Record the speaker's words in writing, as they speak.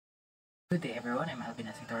Good day everyone, I'm Alvin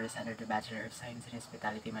Asitoris under the Bachelor of Science in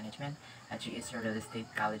Hospitality Management at GS Real Estate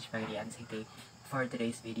College, Pagadian City. For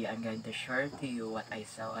today's video, I'm going to share to you what I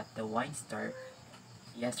saw at the wine store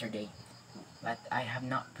yesterday. But I have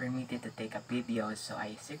not permitted to take a video, so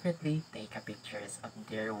I secretly take a pictures of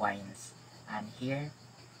their wines. And here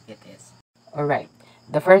it is. Alright,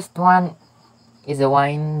 the first one is the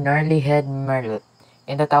wine Gnarly Head Merlot.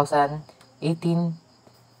 In 2018,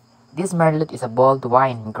 this Merlot is a bold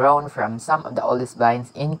wine grown from some of the oldest vines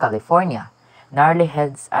in California. Gnarly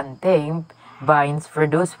Head's untamed vines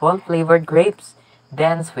produce full-flavored grapes,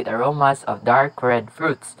 dense with aromas of dark red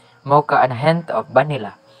fruits, mocha, and a hint of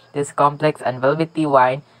vanilla. This complex and velvety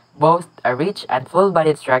wine boasts a rich and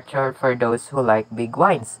full-bodied structure for those who like big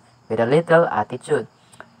wines with a little attitude.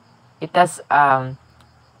 It has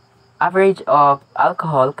average of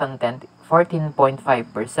alcohol content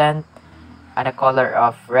 14.5% and a color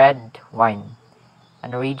of red wine.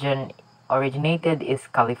 And region originated is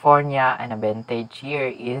California and a vintage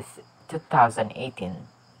year is 2018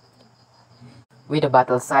 with a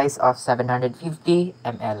bottle size of 750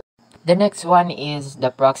 ml. The next one is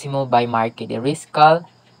the Proximo by Marque de Riscal.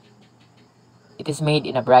 It is made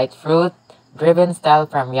in a bright fruit driven style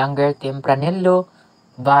from younger Tempranillo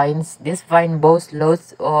vines. This vine boasts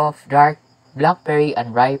loads of dark blackberry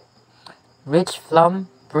and ripe rich plum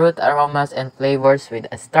fruit aromas and flavors with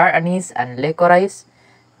a star anise and licorice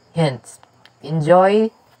hints. Enjoy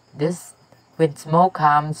this with smoked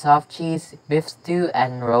ham, soft cheese, beef stew,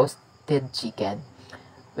 and roasted chicken.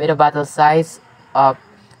 With a bottle size of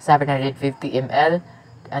 750 ml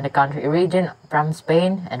and a country region from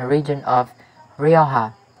Spain and a region of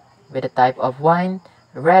Rioja. With a type of wine,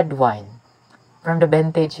 red wine. From the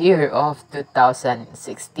vintage year of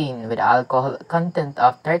 2016 with alcohol content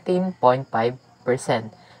of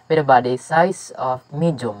 13.5% with a body size of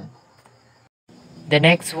medium. The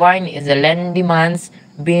next wine is the Lendimans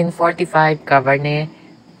Bean Fortified Cabernet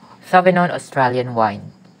Sauvignon Australian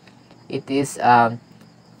wine. It is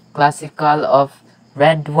classical of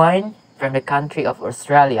red wine from the country of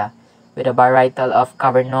Australia with a varietal of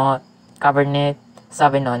Cabernet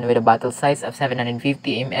Sauvignon with a bottle size of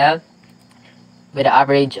 750 ml with an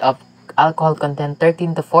average of alcohol content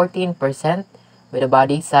 13 to 14% with a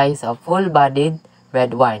body size of full-bodied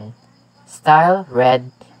red wine. Style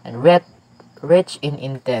red and rich in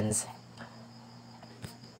intense.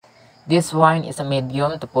 This wine is a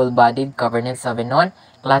medium to full-bodied Cabernet Sauvignon,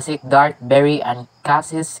 classic dark berry and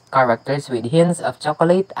cassis characters with hints of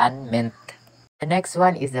chocolate and mint. The next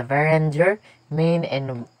one is the Beranger Main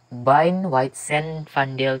and Vine White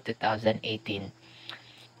Zinfandel 2018.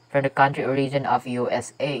 From the country origin of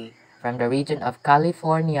USA, from the region of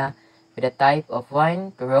California, with a type of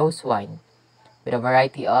wine to rose wine, with a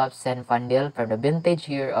variety of Zinfandel from the vintage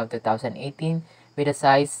year of 2018 with a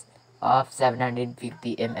size of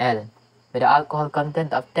 750 ml, with an alcohol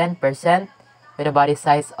content of 10%, with a body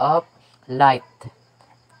size of light.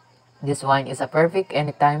 This wine is a perfect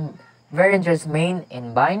anytime. Beringer's Main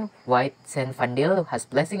and Vine White Zinfandel has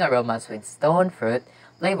pleasing aromas with stone fruit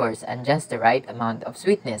flavors and just the right amount of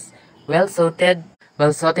sweetness. Well suited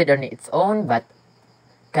on its own, but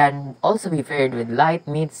can also be paired with light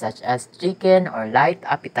meats such as chicken or light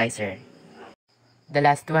appetizer. The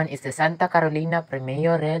last one is the Santa Carolina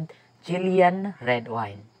Premio Red Chilean Red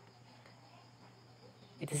Wine.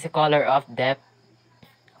 It is a color of depth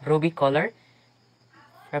ruby color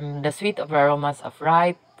from the sweet of aromas of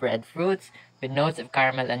ripe red fruits with notes of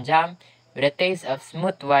caramel and jam, with a taste of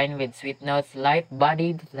smooth wine with sweet notes,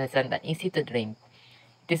 light-bodied, pleasant, and easy to drink.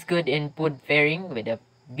 It is good in food pairing with a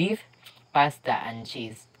beef, pasta, and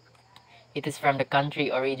cheese. It is from the country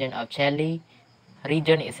origin of Chile.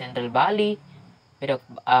 Region is Central Valley with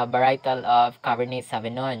a varietal of Cabernet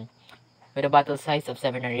Sauvignon with a bottle size of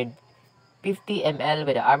 750 ml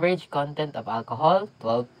with an average content of alcohol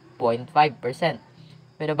 12.5%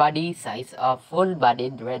 with a body size of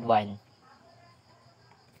full-bodied red wine.